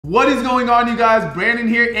What is going on, you guys? Brandon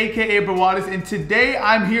here, aka Brawadis, and today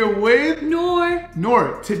I'm here with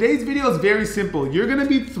Noor. Today's video is very simple. You're gonna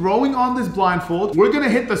be throwing on this blindfold. We're gonna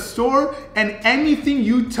hit the store, and anything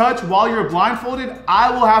you touch while you're blindfolded, I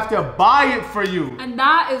will have to buy it for you. And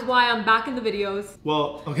that is why I'm back in the videos.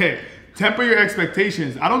 Well, okay. Temper your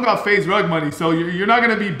expectations. I don't got FaZe rug money, so you're not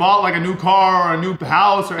gonna be bought like a new car or a new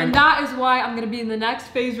house or anything. And that is why I'm gonna be in the next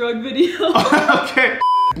FaZe rug video. Okay.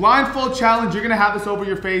 Blindfold challenge, you're gonna have this over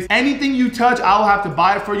your face. Anything you touch, I will have to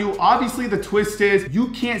buy it for you. Obviously, the twist is you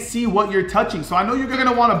can't see what you're touching. So I know you're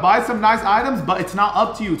gonna wanna buy some nice items, but it's not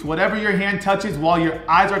up to you. It's whatever your hand touches while your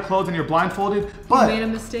eyes are closed and you're blindfolded. But you made a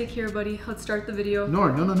mistake here, buddy. Let's start the video.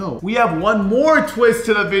 No. We have one more twist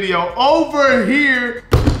to the video. Over here,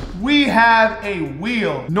 we have a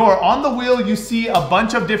wheel. Noor, on the wheel, you see a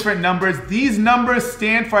bunch of different numbers. These numbers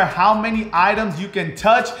stand for how many items you can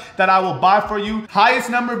touch that I will buy for you.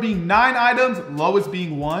 Highest number being 9 items, lowest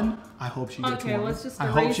being 1. I hope she gets 1. Okay, let's just I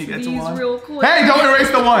hope erase she gets these 1. real quick. Hey, don't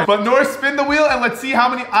erase the 1. But Noor, spin the wheel and let's see how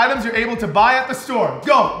many items you're able to buy at the store.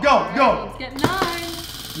 Go. Let's get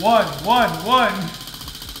 9. 1.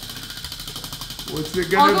 What's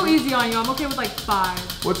it gonna be? I'll go easy on you. I'm okay with like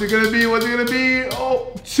 5. What's it gonna be?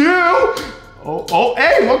 Oh, 2. Oh,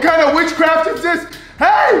 hey, what kind of witchcraft is this?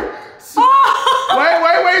 Hey!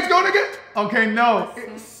 Oh! Wait, it's going to get... Okay, no.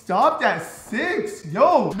 Stop at 6.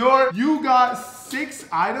 Yo, Noor, you got 6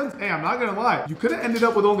 items. Hey, I'm not gonna lie. You could have ended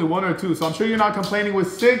up with only 1 or 2, so I'm sure you're not complaining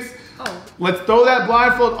with 6. Oh. Let's throw that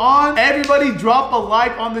blindfold on. Everybody drop a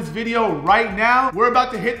like on this video right now. We're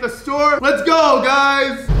about to hit the store. Let's go,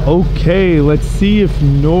 guys. Okay, let's see if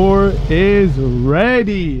Noor is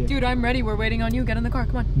ready. Dude, I'm ready. We're waiting on you. Get in the car.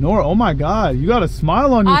 Come on. Noor, oh my God. You got a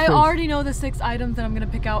smile on your face. I already know the 6 items that I'm going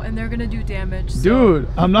to pick out, and they're going to do damage. So. Dude,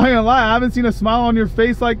 I'm not gonna lie. I haven't seen a smile on your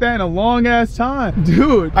face like that in a long ass time.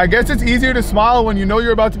 Dude, I guess it's easier to smile when you know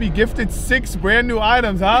you're about to be gifted 6 brand new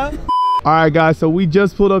items, huh? All right, guys, so we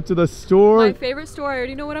just pulled up to the store. My favorite store. I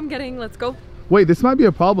already know what I'm getting. Let's go. Wait, this might be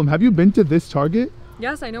a problem. Have you been to this Target?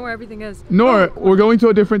 Yes, I know where everything is. Noor, we're going to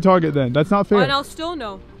a different Target then. That's not fair. And I'll still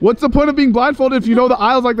know. What's the point of being blindfolded if you know the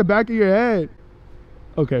aisle's like the back of your head?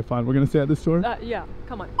 Okay, fine. We're going to stay at this store? Yeah,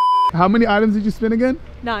 come on. How many items did you spin again?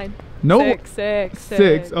 9. No. 6.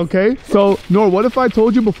 Okay. So, Noor, what if I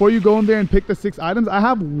told you before you go in there and pick the 6 items, I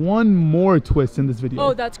have 1 more twist in this video.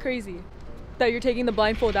 Oh, that's crazy. That you're taking the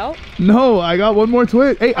blindfold out? No, I got 1 more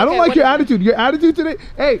twist. Hey, I don't like your attitude. Your attitude today.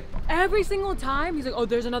 Hey. Every single time, he's like, oh,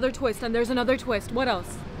 there's another twist and there's another twist. What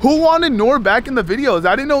else? Who wanted Noor back in the videos?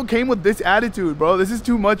 I didn't know it came with this attitude, bro. This is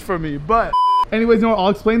too much for me. But anyways, Noor, I'll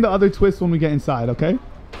explain the other twist when we get inside, okay?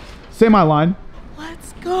 Say my line.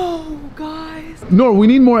 Let's go, guys. Noor, we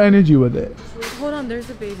need more energy with it. Hold on,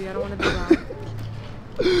 there's a baby. I don't want to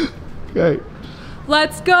be loud. Okay.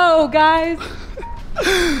 Let's go, guys.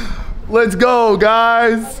 Let's go,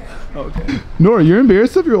 guys. Okay. Noor, you're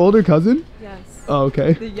embarrassed of your older cousin? Yes. Oh,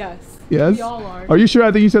 okay. Yes. Yes? We all are. Are you sure?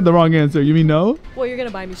 I think you said the wrong answer. You mean no? Well, you're going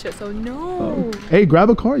to buy me shit, so no. Oh. Hey, grab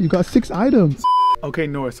a card. You got 6 items. Okay,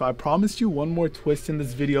 Noor, so I promised you 1 more twist in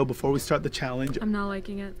this video before we start the challenge. I'm not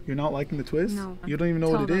liking it. You're not liking the twist? No. You don't even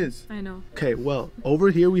know what it is. I know. Okay, well,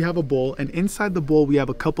 over here we have a bowl, and inside the bowl we have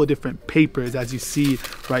a couple of different papers, as you see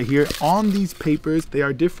right here. On these papers, they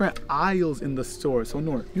are different aisles in the store. So,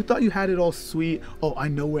 Noor, you thought you had it all sweet. Oh, I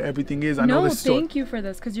know where everything is. I know the store. No, thank you for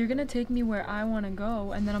this, because you're going to take me where I want to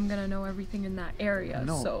go, and then I'm going to know everything in that area.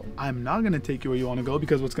 No, so. I'm not going to take you where you want to go,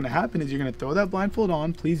 because what's going to happen is you're going to throw that blindfold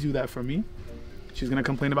on. Please do that for me. She's gonna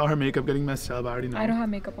complain about her makeup getting messed up. I already know. I don't have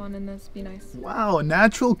makeup on in this. Be nice. Wow,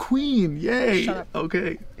 natural queen. Yay. Shut up.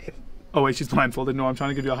 Okay. Oh wait, she's blindfolded. No, I'm trying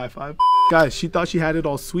to give you a high five. Guys, she thought she had it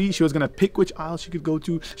all sweet. She was gonna pick which aisle she could go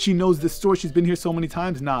to. She knows this store. She's been here so many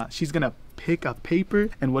times. Nah, she's gonna pick a paper,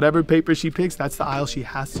 and whatever paper she picks, that's the aisle she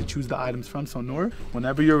has to choose the items from. So Noor,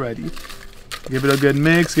 whenever you're ready, give it a good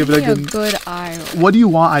mix. Give it a good aisle. What do you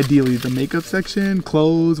want ideally? The makeup section,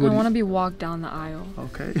 clothes? I want to be walked down the aisle.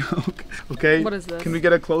 Okay. Okay. What is this? Can we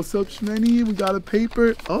get a close-up, Shmeni? We got a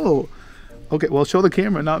paper. Oh. Okay, well, show the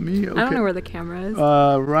camera, not me. Okay. I don't know where the camera is.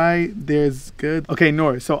 Right there's good. Okay,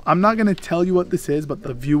 Noor, so I'm not gonna tell you what this is, but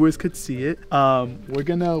the viewers could see it. We're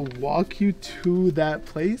gonna walk you to that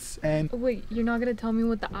place, and wait, you're not gonna tell me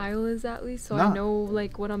what the aisle is at least, so I know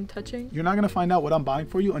like what I'm touching? You're not gonna find out what I'm buying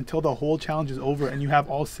for you until the whole challenge is over and you have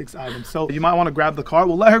all 6 items. So you might want to grab the cart.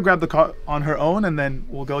 We'll let her grab the cart on her own, and then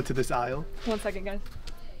we'll go to this aisle. 1 second, guys.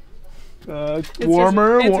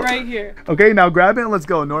 Warmer. It's right here. Okay, now grab it and let's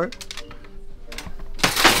go, Noor.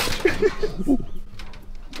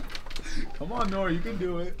 Come on, Noor, you can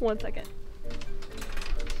do it. 1 second.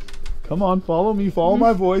 Come on, follow me, follow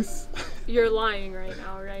my voice. You're lying right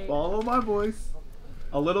now, right? Follow my voice.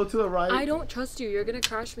 A little to the right. I don't trust you. You're gonna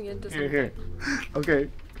crash me into something. Here. Okay,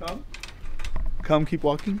 come. Come, keep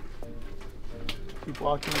walking. Keep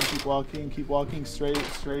walking, keep walking, keep walking. Straight.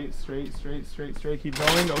 Keep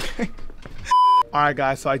going, okay. All right,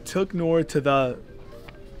 guys, so I took Noor to the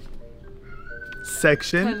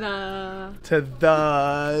section. To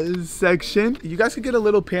the section. You guys could get a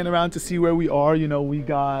little pan around to see where we are. You know, we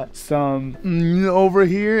got some over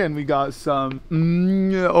here and we got some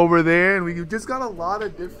over there, and we just got a lot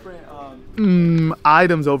of different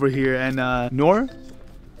items over here. And Noor,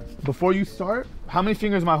 before you start, how many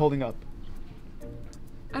fingers am I holding up?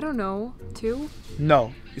 I don't know. 2?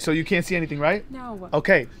 No. So you can't see anything, right? No.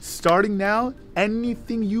 Okay, starting now,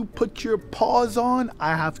 anything you put your paws on,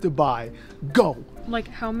 I have to buy. Go. Like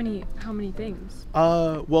how many things?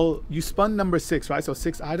 Well, you spun number 6, right? So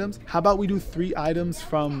 6 items. How about we do 3 items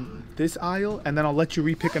from this aisle, and then I'll let you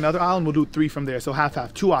repick another aisle, and we'll do 3 from there. So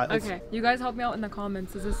half, 2 aisles. Okay. You guys help me out in the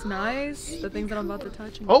comments. Is this nice? The things that I'm about to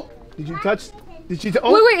touch? Oh, did you touch? Did you?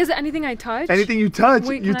 Oh. Wait, is it anything I touch? Anything you touch?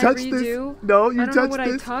 Wait, you can touched I redo? this? No, you I don't touched know what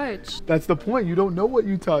this. I touched. That's the point. You don't know what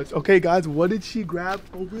you touched. Okay, guys, what did she grab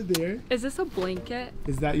over there? Is this a blanket?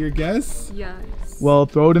 Is that your guess? Yes. Well,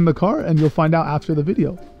 throw it in the cart and you'll find out after the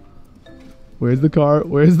video. Where's the cart?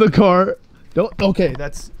 Where's the cart? Don't. Okay,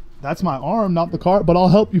 that's my arm, not the cart, but I'll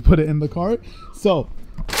help you put it in the cart. So,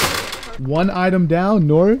 1 item down,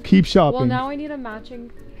 Noor, keep shopping. Well, now I need a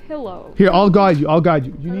matching pillow. Here, I'll guide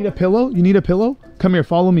you. You need a pillow? You need a pillow? Come here,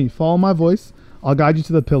 follow me. Follow my voice. I'll guide you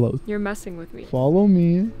to the pillows. You're messing with me. Follow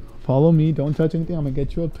me. Follow me. Don't touch anything. I'm gonna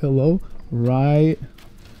get you a pillow right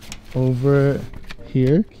over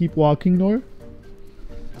here. Keep walking, Noor.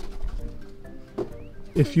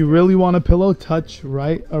 If you really want a pillow, touch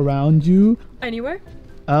right around you. Anywhere?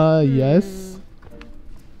 Yes.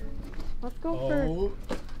 Let's go for...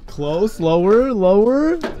 Close. Lower.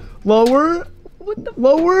 What the...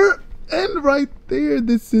 Lower. And right there.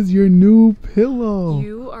 This is your new pillow.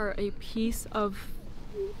 You are a piece of...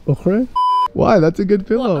 Okay. Why? That's a good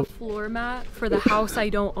pillow. What, a floor mat for the house I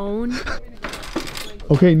don't own?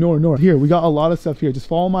 Okay, Noor. Here, we got a lot of stuff here. Just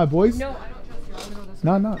follow my voice. No, I don't trust you. I'm gonna go this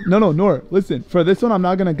way. No, Noor. Listen, for this one, I'm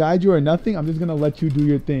not gonna guide you or nothing. I'm just gonna let you do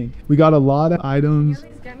your thing. We got a lot of items. Can you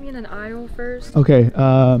at least get me in an aisle first? Okay.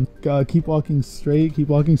 Keep walking straight. Keep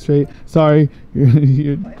walking straight. Sorry.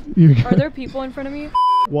 You're Are there people in front of me?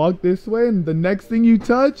 Walk this way, and the next thing you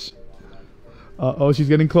touch. Oh, she's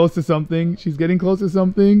getting close to something.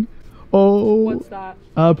 Oh. What's that?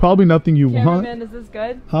 Probably nothing you want. Cameraman, is this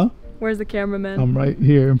good? Huh? Where's the cameraman? I'm right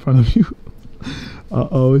here in front of you.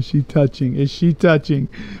 Uh-oh, is she touching?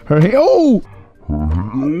 Her hand? Oh!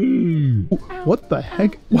 What the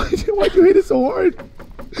heck? Why'd you hit it so hard?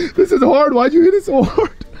 This is hard. Why'd you hit it so hard?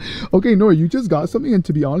 Okay, Noor, you just got something, and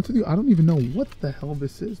to be honest with you, I don't even know what the hell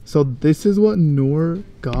this is. So this is what Noor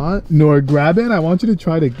got. Noor, grab it, and I want you to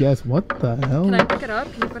try to guess what the hell. Can I pick it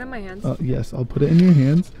up? Can you put it in my hands? Yes, I'll put it in your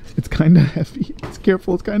hands. It's kind of heavy. It's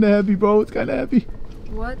careful. It's kind of heavy, bro. It's kind of heavy.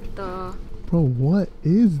 What the... Bro, what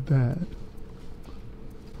is that?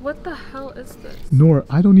 What the hell is this? Noor,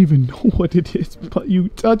 I don't even know what it is, but you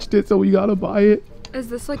touched it, so we gotta buy it. Is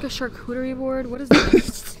this like a charcuterie board? What is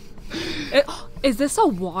this? Is this a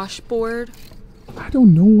washboard? I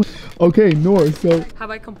don't know what... Okay, Noor, so... Have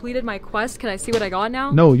I completed my quest? Can I see what I got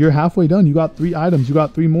now? No, you're halfway done. You got 3 items. You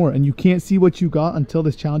got 3 more, and you can't see what you got until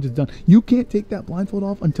this challenge is done. You can't take that blindfold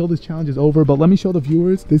off until this challenge is over, but let me show the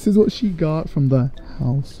viewers. This is what she got from the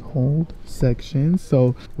household section.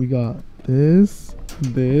 So we got this,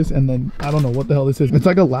 and then I don't know what the hell this is. It's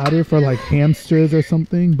like a ladder for like hamsters or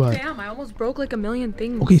something, but... Damn, I almost broke like a million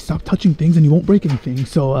things. Okay, stop touching things and you won't break anything.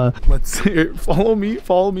 So let's here, follow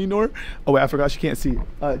me, Noor. Oh wait, I forgot she can't see.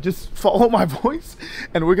 Just follow my voice,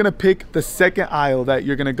 and we're gonna pick the second aisle that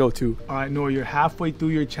you're gonna go to. All right, Noor, you're halfway through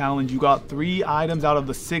your challenge. You got 3 items out of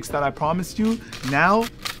the 6 that I promised you. Now,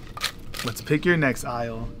 let's pick your next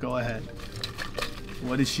aisle. Go ahead.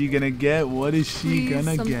 What is she gonna get? What is she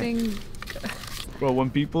gonna get? Bro,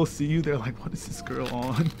 when people see you, they're like, what is this girl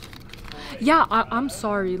on? Yeah, I'm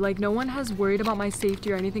sorry. Like, no one has worried about my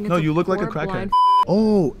safety or anything. No, you look like a crackhead.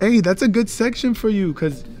 Oh, hey, that's a good section for you,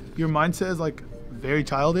 because your mindset is like very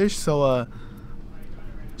childish. So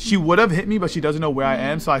she would have hit me, but she doesn't know where I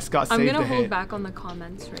am, so I got saved the hit. I'm gonna hold back on the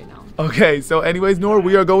comments right now. Okay, so anyways, Noor,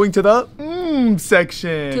 we are going to the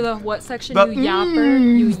section. To the what section? You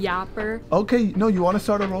yapper. You yapper. Okay, no, you want to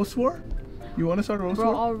start a roast war? You want to start a roast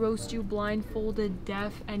war? Bro, I'll roast you blindfolded,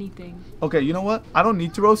 deaf, anything. Okay, you know what? I don't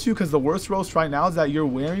need to roast you, because the worst roast right now is that you're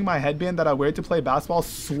wearing my headband that I wear to play basketball,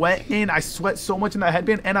 sweating. I sweat so much in that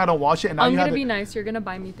headband, and I don't wash it. And now I'm gonna be nice. You're gonna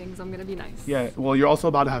buy me things. I'm gonna be nice. Yeah, well, you're also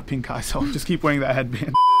about to have pink eye, so just keep wearing that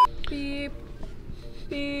headband. Beep.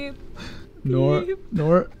 Beep.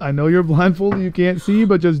 Nor, I know you're blindfolded, you can't see,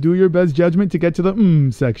 but just do your best judgment to get to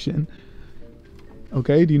the section.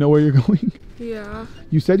 Okay, do you know where you're going? Yeah.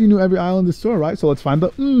 You said you knew every aisle in the store, right? So let's find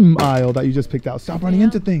the aisle that you just picked out. Stop running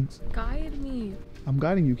into things. Guide me. I'm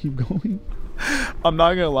guiding you, keep going. I'm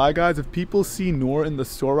not gonna lie, guys, if people see Noor in the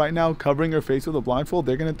store right now covering her face with a blindfold,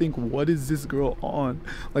 they're gonna think, what is this girl on?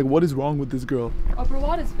 Like, what is wrong with this girl? A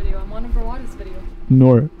Brawadis video. I'm on a Brawadis video.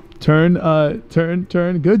 Noor, turn.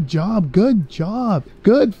 Good job, good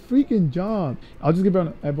freaking job. I'll just give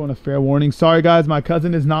everyone a fair warning. Sorry guys, my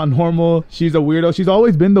cousin is not normal. She's a weirdo. She's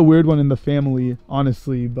always been the weird one in the family,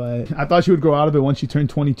 honestly, but I thought she would grow out of it once she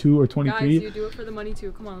turned 22 or 23. Guys, you do it for the money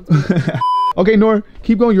too. Come on, let's go. Okay, Noor,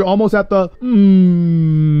 keep going. You're almost at the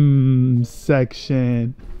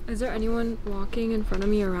section. Is there anyone walking in front of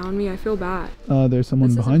me, around me? I feel bad. There's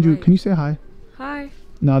someone behind you. Right. Can you say hi? Hi.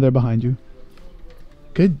 No, they're behind you.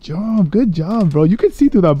 Good job, bro. You can see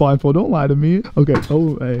through that blindfold. Don't lie to me. Okay.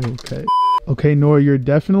 Oh, hey, okay. Okay, Noor, you're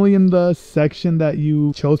definitely in the section that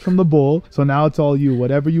you chose from the bowl. So now it's all you.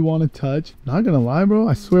 Whatever you want to touch. Not gonna lie, bro.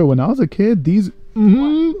 I swear, when I was a kid, these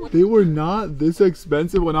they were not this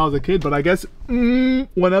expensive when I was a kid, but I guess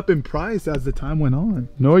went up in price as the time went on.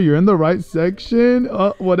 Noor, you're in the right section.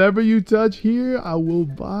 Whatever you touch here, I will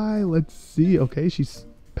buy. Let's see. Okay, she's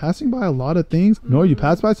passing by a lot of things. Noor, you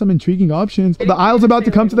passed by some intriguing options. The aisle's about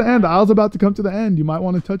to come to the end. The aisle's about to come to the end. You might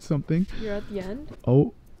want to touch something. You're at the end.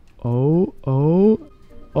 Oh.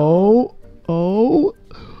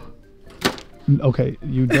 Okay,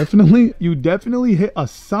 you definitely hit a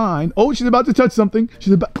sign. Oh, she's about to touch something.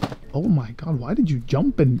 Oh my god, why did you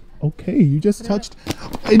jump? And okay, you just touched.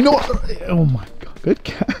 No. Oh my god, good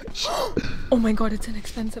catch. Oh my god, it's an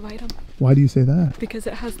expensive item. Why do you say that? Because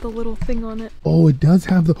it has the little thing on it. Oh, it does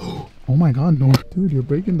have the. Oh my god, no, dude, you're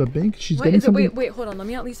breaking the bank. She's what getting is it? something. Wait, hold on. Let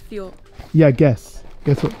me at least feel. Yeah, guess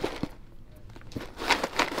what?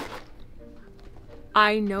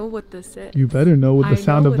 I know what this is. You better know with the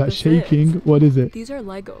sound of that shaking. What is it? These are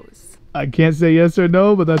Legos. I can't say yes or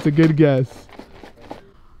no, but that's a good guess.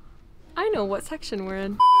 I know what section we're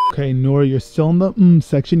in. Okay, Noor, you're still in the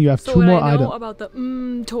section. You have two more items. So I know about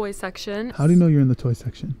the toy section. How do you know you're in the toy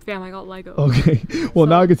section? Fam, I got Legos. Okay. Well,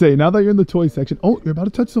 now I can say, now that you're in the toy section. Oh, you're about to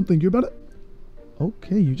touch something. You're about to.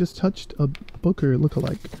 Okay, you just touched a Booker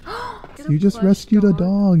lookalike. You just rescued a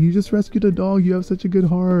dog. You just rescued a dog. You have such a good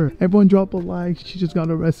heart. Everyone drop a like. She just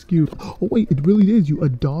got a rescue. Oh wait, it really is. You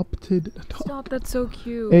adopted a dog. Stop, that's so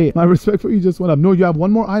cute. Hey, my respect for you just went up. No, you have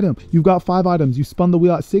one more item. You've got 5 items. You spun the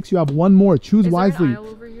wheel at 6. You have one more. Choose wisely. Is there an aisle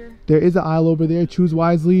over here? There is an aisle over there. Choose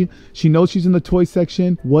wisely. She knows she's in the toy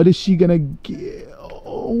section. What is she gonna get?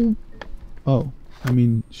 Oh, I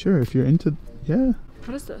mean, sure, if you're into, yeah.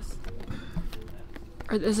 What is this?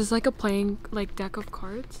 Or is this like a playing deck of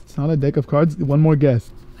cards? It's not a deck of cards. One more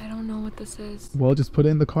guess. I don't know what this is. Well, just put it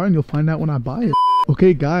in the car and you'll find out when I buy it.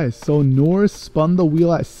 Okay guys, so Noor spun the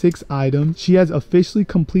wheel at 6 items. She has officially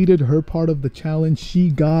completed her part of the challenge.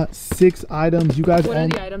 She got 6 items. You guys, what are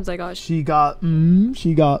the items I got? She got and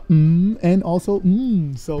also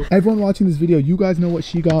So everyone watching this video, you guys know what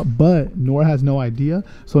she got, but Noor has no idea.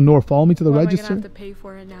 So Noor, follow me to the register. Am I gonna have to pay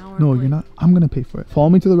for it now? Or no, you're not. I'm gonna pay for it.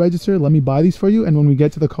 Follow me to the register. Let me buy these for you, and when we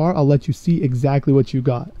get to the car, I'll let you see exactly what you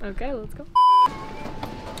got. Okay, let's go.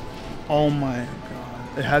 Oh my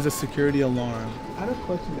god, it has a security alarm. I have a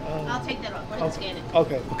question. I'll take that off. Go ahead and scan it.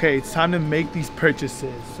 Okay, it's time to make these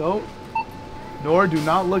purchases. So, Noor, do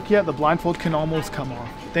not look yet. The blindfold can almost come off.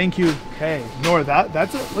 Thank you. Okay, Noor,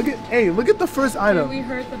 that's it. Look at the first item. Did we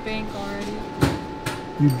hurt the bank already?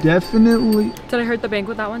 You definitely. Did I hurt the bank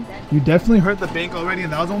with that one? You definitely hurt the bank already,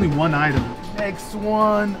 and that was only one item. Next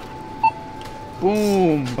one.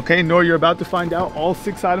 Boom. Okay, Noor, you're about to find out all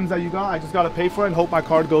 6 items that you got. I just gotta pay for it and hope my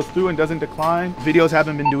card goes through and doesn't decline. Videos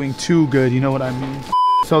haven't been doing too good, you know what I mean?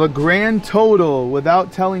 So the grand total,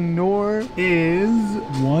 without telling Noor, is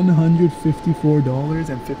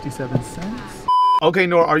 $154.57. Okay,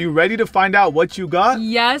 Noor, are you ready to find out what you got?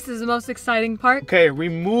 Yes, this is the most exciting part. Okay,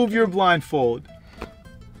 remove your blindfold.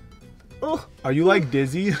 Oh, are you like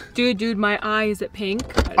dizzy? Dude, my eye, is it pink?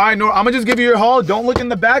 All right, Noor, I'm gonna just give you your haul. Don't look in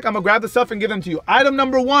the back. I'm gonna grab the stuff and give them to you. Item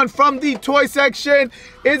number 1 from the toy section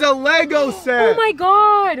is a Lego set. Oh my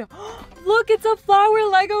god! Look, it's a flower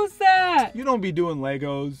Lego set. You don't be doing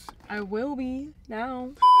Legos. I will be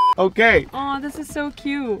now. Okay. Oh, this is so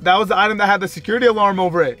cute. That was the item that had the security alarm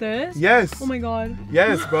over it. This? Yes. Oh my god.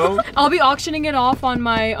 Yes, bro. I'll be auctioning it off on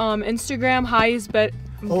my Instagram highest bet.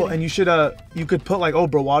 Oh, and you could put like, oh,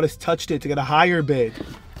 Brawadis touched it to get a higher bid.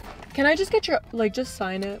 Can I just get your, like, just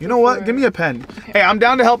sign it? You know what? Give me a pen. Okay. Hey, I'm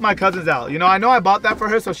down to help my cousins out. You know I bought that for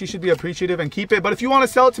her, so she should be appreciative and keep it. But if you want to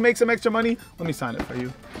sell it to make some extra money, let me sign it for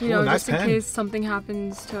you. You know, nice just in case something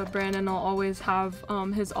happens to Brandon, I'll always have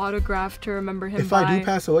his autograph to remember him by. If I do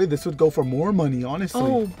pass away, this would go for more money, honestly.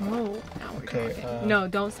 Oh, bro. Okay. No,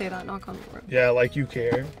 don't say that. Knock on the wood. Yeah, like you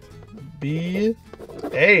care.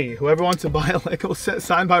 Hey, whoever wants to buy a Lego set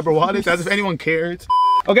signed by Brawadis, as if anyone cares.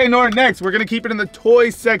 Okay, Nora, next, we're gonna keep it in the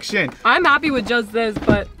toy section. I'm happy with just this,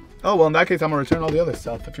 but... Oh, well, in that case, I'm gonna return all the other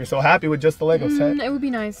stuff if you're so happy with just the Lego set. It would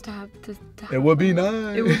be nice to have It would be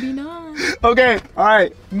nice. It would be nice. Okay, all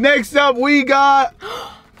right. Next up, we got...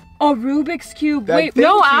 a Rubik's Cube. Wait,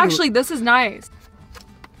 no, actually, this is nice.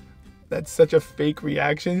 That's such a fake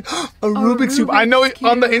reaction. A Rubik's Cube. I know it,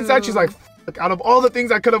 on the inside, she's like, out of all the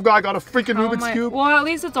things I could have got, I got a freaking Rubik's Cube. Well, at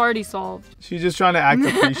least it's already solved. She's just trying to act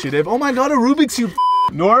appreciative. Oh my God, a Rubik's Cube.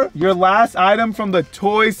 Nora, your last item from the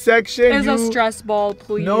toy section is a stress ball,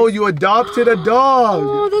 please. No, you adopted a dog.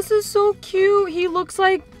 Oh, this is so cute. He looks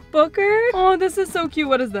like Booker. Oh, this is so cute.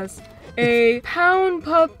 What is this? A pound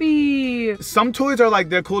puppy. Some toys are like,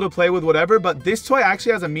 they're cool to play with, whatever, but this toy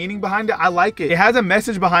actually has a meaning behind it. I like it. It has a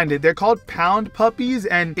message behind it. They're called pound puppies,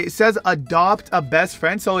 and it says adopt a best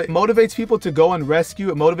friend. So it motivates people to go and rescue.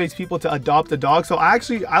 It motivates people to adopt a dog. So I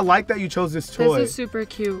like that you chose this toy. This is super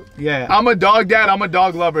cute. Yeah, I'm a dog dad. I'm a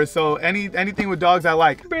dog lover. So anything with dogs, I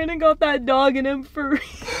like. Brandon got that dog in him for real.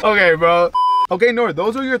 Okay, bro. Okay, Nora,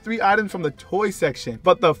 those are your 3 items from the toy section.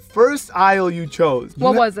 But the first aisle you chose.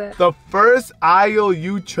 What was it? The first aisle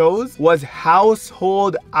you chose was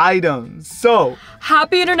household items. So.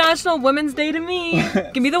 Happy International Women's Day to me.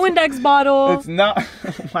 Give me the Windex bottle. It's not.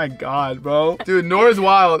 Oh my God, bro. Dude, Nora's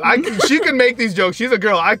wild. She can make these jokes. She's a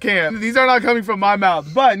girl. I can't. These are not coming from my mouth.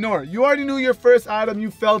 But Nora, you already knew your first item. You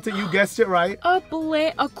felt it. You guessed it right. A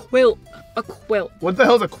quilt. A quilt. What the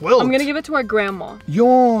hell's a quilt? I'm gonna give it to our grandma.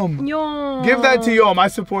 Yum. Yum. Give that to Yum. I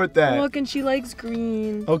support that. Look, and she likes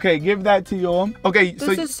green. Okay, give that to Yum. Okay,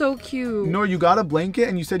 this is so cute. Nora, you got a blanket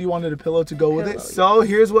and you said you wanted a pillow to go with it. So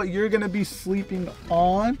here's what you're gonna be sleeping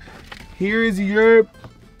on. Here is your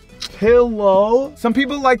pillow. Some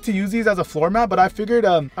people like to use these as a floor mat, but I figured,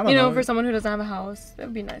 I don't know. You know, for someone who doesn't have a house, that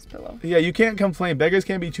would be a nice pillow. Yeah, you can't complain. Beggars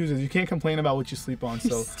can't be choosers. You can't complain about what you sleep on.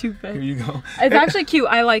 So stupid. Here you go. It's actually cute.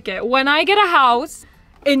 I like it. When I get a house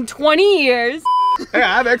in 20 years. Hey,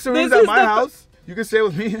 I have extra rooms at my house. You can stay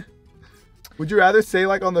with me. Would you rather stay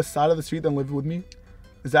like on the side of the street than live with me?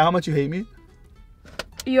 Is that how much you hate me?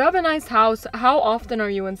 You have a nice house. How often are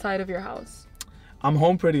you inside of your house? I'm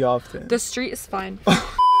home pretty often. The street is fine.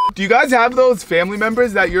 Do you guys have those family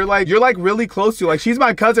members that you're like really close to? Like, she's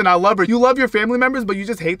my cousin, I love her. You love your family members, but you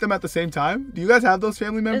just hate them at the same time? Do you guys have those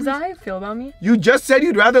family members? Is that how you feel about me? You just said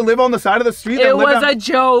you'd rather live on the side of the street than live It was a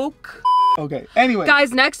joke. Okay, anyway.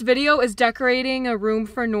 Guys, next video is decorating a room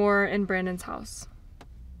for Noor in Brandon's house.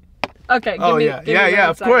 Okay, give me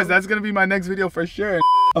of course. That's gonna be my next video for sure.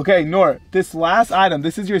 Okay, Noor, this last item,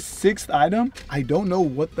 this is your 6th item. I don't know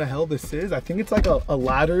what the hell this is. I think it's like a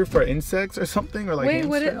ladder for insects or something, or like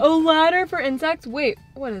a ladder for insects? Wait,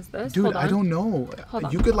 what is this? Dude, I don't know.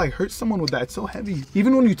 You could like hurt someone with that. It's so heavy.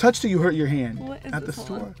 Even when you touched it, you hurt your hand at the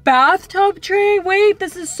store. Bathtub tray? Wait,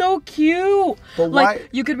 this is so cute. But like,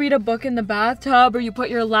 you could read a book in the bathtub, or you put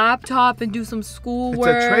your laptop and do some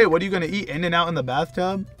schoolwork. It's a tray. What are you gonna eat? In and out in the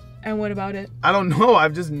bathtub? And what about it? I don't know.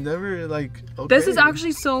 I've just never like. Okay. This is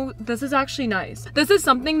actually nice. This is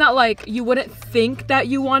something that like you wouldn't think that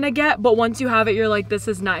you want to get, but once you have it, you're like, this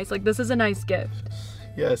is nice. Like, this is a nice gift.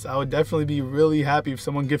 Yes, I would definitely be really happy if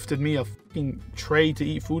someone gifted me a fucking tray to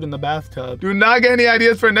eat food in the bathtub. Do not get any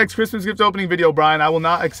ideas for a next Christmas gift opening video, Brian. I will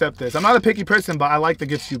not accept this. I'm not a picky person, but I like the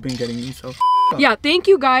gifts you've been getting me, so. Yeah, thank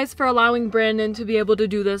you guys for allowing Brandon to be able to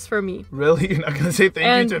do this for me. Really? You're not gonna say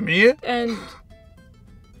thank you to me? And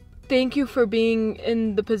thank you for being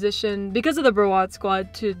in the position, because of the Brawadis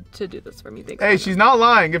squad, to do this for me. Thanks. Hey, she's not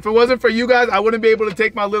lying. If it wasn't for you guys, I wouldn't be able to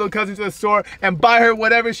take my little cousin to the store and buy her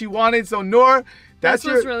whatever she wanted. So, Noor, this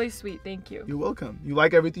was really sweet. Thank you. You're welcome. You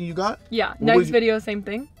like everything you got? Yeah. Next video, same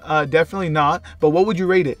thing? Definitely not. But what would you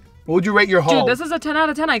rate it? What would you rate your haul? Dude, this is a 10 out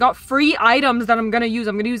of 10. I got free items that I'm going to use.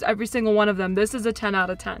 I'm going to use every single one of them. This is a 10 out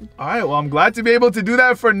of 10. All right. Well, I'm glad to be able to do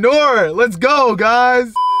that for Noor. Let's go,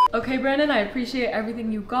 guys. Okay, Brandon, I appreciate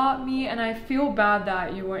everything you got me, and I feel bad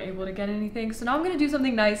that you weren't able to get anything. So now I'm going to do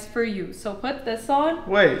something nice for you. So put this on.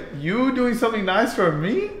 Wait, you doing something nice for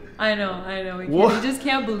me? I know. You just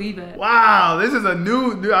can't believe it. Wow, this is a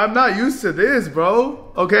new, I'm not used to this,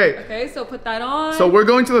 bro. Okay. Okay, so put that on. So we're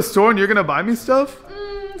going to the store and you're going to buy me stuff?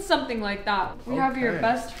 Something like that. We have your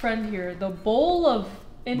best friend here, the bowl of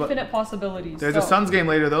infinite possibilities. There's a Suns game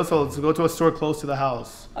later though, so let's go to a store close to the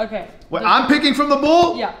house. Okay. Wait, I'm picking from the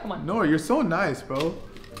bowl? Yeah, come on. No, you're so nice, bro.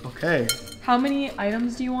 Okay. How many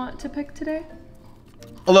items do you want to pick today?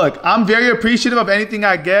 Look, I'm very appreciative of anything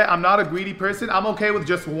I get. I'm not a greedy person. I'm okay with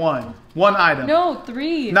just one item. No,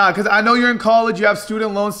 3. Nah, because I know you're in college, you have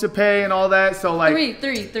student loans to pay and all that, so like...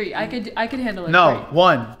 3. I could handle it. No, 3.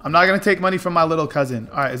 1. I'm not gonna take money from my little cousin.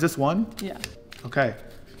 All right, is this 1? Yeah. Okay.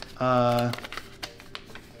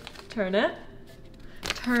 Turn it.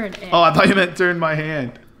 Turn it. Oh, I thought you meant turn my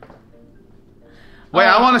hand. Wait,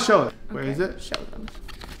 I want to show it. Where is it? Show them.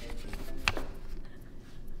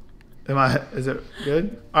 Is it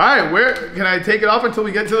good? All right, where can I take it off until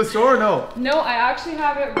we get to the store or no? No, I actually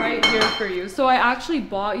have it right here for you. So I actually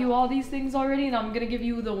bought you all these things already, and I'm gonna give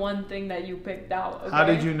you the one thing that you picked out. Okay? How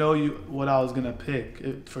did you know what I was gonna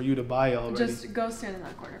pick for you to buy already? Just go stand in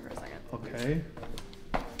that corner for a second. Okay.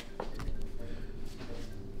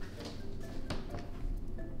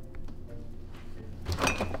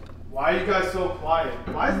 Why are you guys so quiet?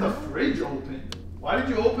 Why is the fridge open? Why did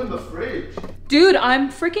you open the fridge? Dude, I'm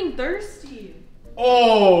freaking thirsty.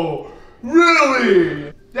 Oh,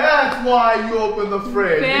 really? That's why you opened the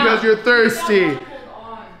fridge, because you're thirsty.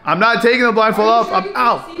 I'm not taking the blindfold off. I'm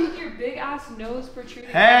out. See your big ass nose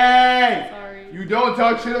protruding. Hey! Sorry. You don't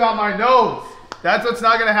talk shit about my nose. That's what's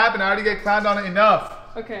not gonna happen. I already get clowned on it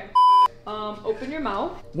enough. Okay. Open your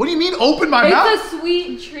mouth. What do you mean open my mouth? It's a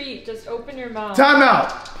sweet treat. Just open your mouth. Time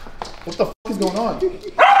out. What the f is going on?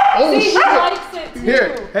 Oh See, shit! he likes it too.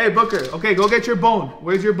 Here, hey Booker. Okay, go get your bone.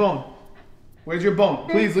 Where's your bone? Where's your bone?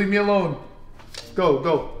 Please leave me alone.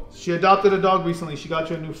 Go. She adopted a dog recently. She got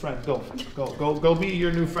you a new friend. Go meet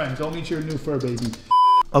your new friend. Go meet your new fur baby.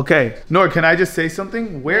 Okay, Noor, can I just say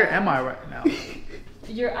something? Where am I right now?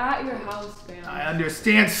 You're at your house, fam. I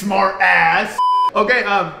understand, smart ass. Okay,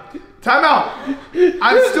 time out.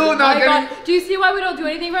 I'm still not getting... God. Do you see why we don't do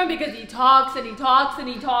anything for him? Because he talks and he talks and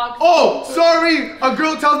he talks. Oh, sorry. A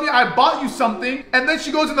girl tells me I bought you something, and then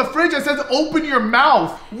she goes in the fridge and says, open your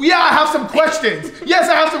mouth. Yeah, I have some questions. Yes,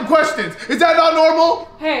 I have some questions. Is that not normal?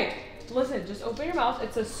 Hey, listen, just open your mouth.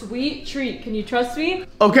 It's a sweet treat. Can you trust me?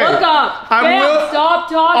 Okay. Look up. Stop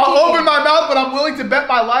talking. I'll open my mouth, but I'm willing to bet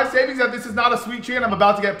my life savings that this is not a sweet treat and I'm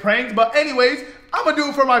about to get pranked. But anyways, I'm gonna do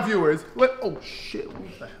it for my viewers. Oh shit,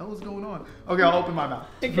 what the hell is going on? Okay, I'll open my mouth.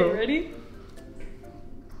 Okay, ready?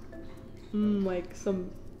 Like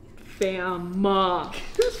some fam. See,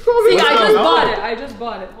 I just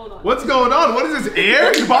bought it. Hold on. What's going on? What is this,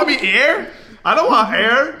 air? You bought me air? I don't want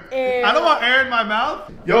air. I don't want air in my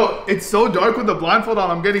mouth. Yo, it's so dark with the blindfold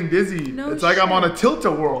on, I'm getting dizzy. No it's like shit. I'm on a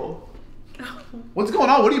tilt-a-whirl. What's going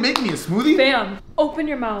on? What are you making me, a smoothie? Fam, open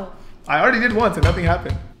your mouth. I already did once and nothing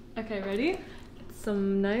happened. Okay, ready?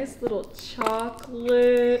 Some nice little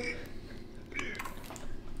chocolate.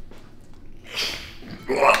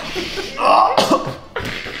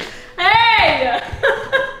 Hey!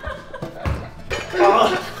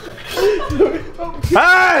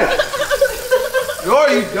 Hey! Yo,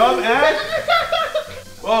 are you dumb ass?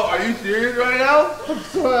 Whoa, are you serious right now? I'm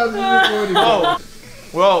so happy Whoa.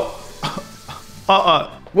 Whoa.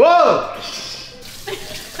 Whoa!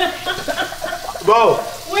 Whoa.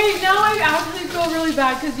 Wait, now I actually feel really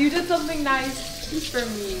bad because you did something nice for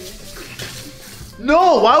me.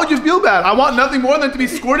 No, why would you feel bad? I want nothing more than to be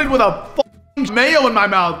squirted with a f***ing mayo in my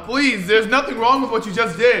mouth. Please, there's nothing wrong with what you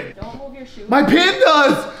just did. Don't move your shoe. My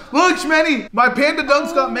pandas! Look, Shmenny, my panda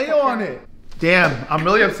dunk's got mayo on it. Damn, I'm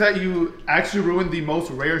really upset you actually ruined the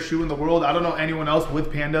most rare shoe in the world. I don't know anyone else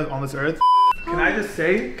with pandas on this earth. Can I just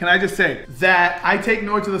say that I take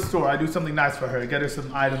Noor to the store. I do something nice for her. Get her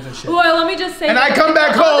some items and shit. Well, let me just say. And I come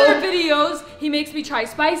back home. Other videos, he makes me try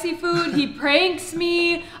spicy food. He pranks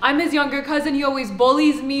me. I'm his younger cousin. He always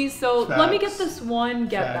bullies me. So let me get this one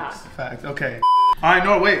back. Facts. Okay. All right,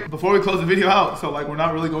 Noor, wait. Before we close the video out, so like we're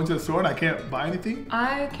not really going to the store and I can't buy anything?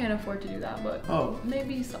 I can't afford to do that, but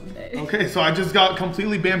maybe someday. Okay, so I just got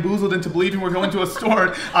completely bamboozled into believing we're going to a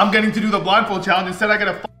store. I'm getting to do the blindfold challenge. Instead, I get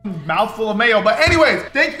a mouthful of mayo. But anyways,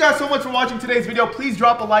 thank you guys so much for watching today's video. Please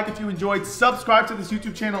drop a like if you enjoyed. Subscribe to this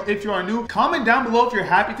YouTube channel if you are new. Comment down below if you're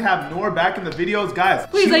happy to have Noor back in the videos. Guys,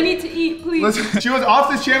 please, I need to eat, please. Listen, she was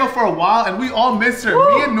off this channel for a while and we all missed her.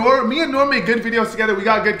 Woo! Me and Noor make good videos together. We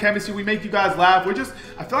got good chemistry. We make you guys laugh. I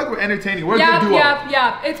feel like we're entertaining. We're a good duo.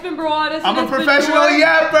 Yap. It's been Brawadis. I'm a professional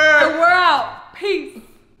yapper. And we're out. Peace.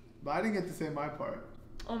 But I didn't get to say my part.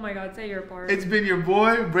 Oh my God, say your part. It's been your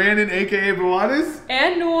boy, Brandon, aka Brawadis.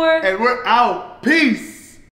 And Noor. And we're out. Peace.